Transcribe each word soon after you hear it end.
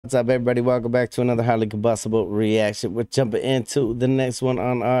What's up, everybody? Welcome back to another highly combustible reaction. We're jumping into the next one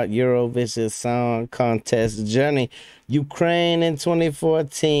on our Eurovision Song Contest journey. Ukraine in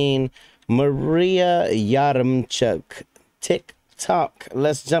 2014, Mariya Yaremchuk, TikTok.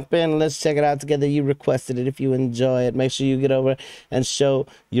 Let's jump in. Let's check it out together. You requested it. If you enjoy it, make sure you get over and show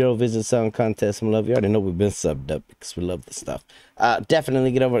Eurovision Song Contest some love. You already know we've been subbed up because we love this stuff.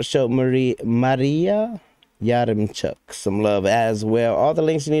 Definitely get over and show Mariya Yaremchuk some love as well. All the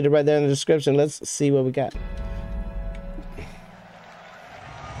links you need are right there in the description. Let's see what we got.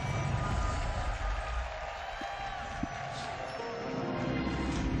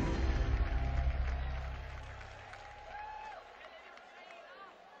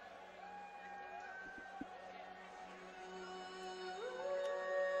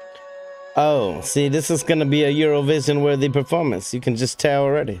 Oh, see, this is gonna be a Eurovision worthy performance. You can just tell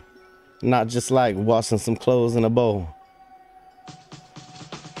already. Not just like washing some clothes in a bowl.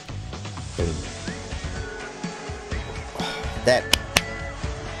 That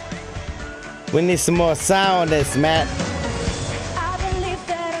we need some more sound on this, Matt.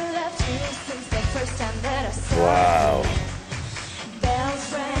 Wow.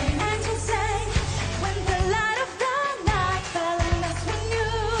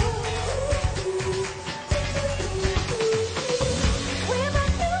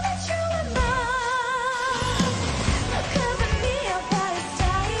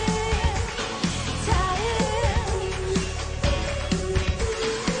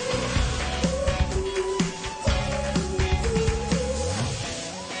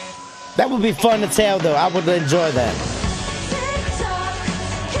 That would be fun to tell, though. I would enjoy that.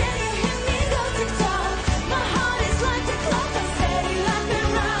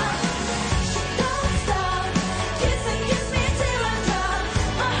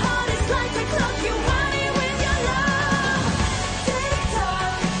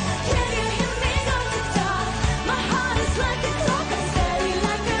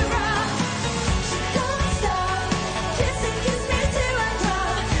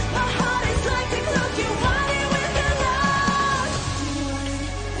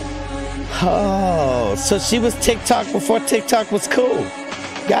 Oh, so she was TikTok before TikTok was cool.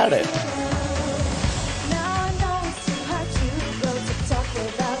 Got it.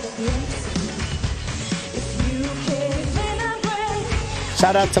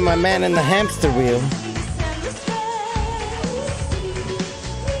 Shout out to my man in the hamster wheel.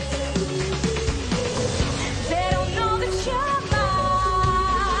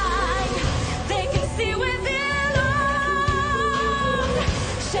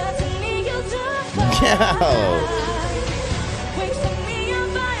 Yo.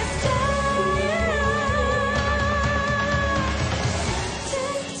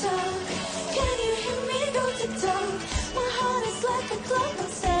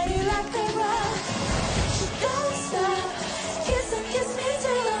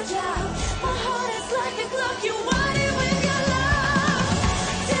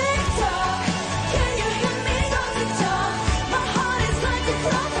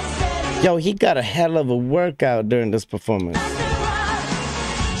 Yo, he got a hell of a workout during this performance.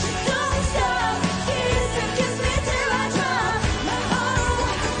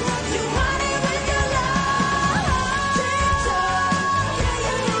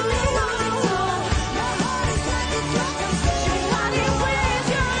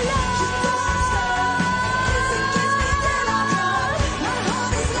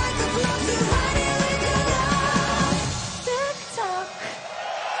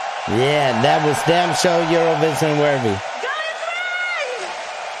 Yeah, that was damn show Eurovision worthy.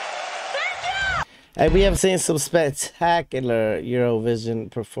 Hey, we have seen some spectacular Eurovision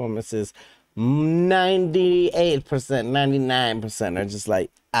performances. 98%, 99% are just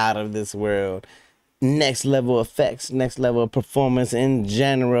like out of this world. Next level effects, next level of performance in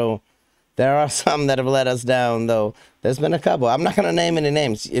general. There are some that have let us down, though. There's been a couple. I'm not going to name any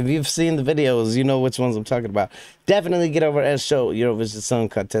names. If you've seen the videos, you know which ones I'm talking about. Definitely get over and show Eurovision Song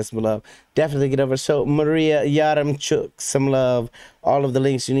Contest some love. Definitely get over and show Mariya Yaremchuk some love. All of the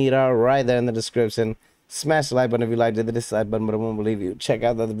links you need are right there in the description. Smash the like button if you liked it. The dislike button, but I won't believe you. Check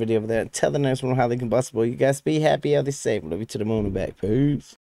out the other video over there. Tell the next one how they combustible. You guys be happy, healthy, safe. Love you to the moon and back. Peace.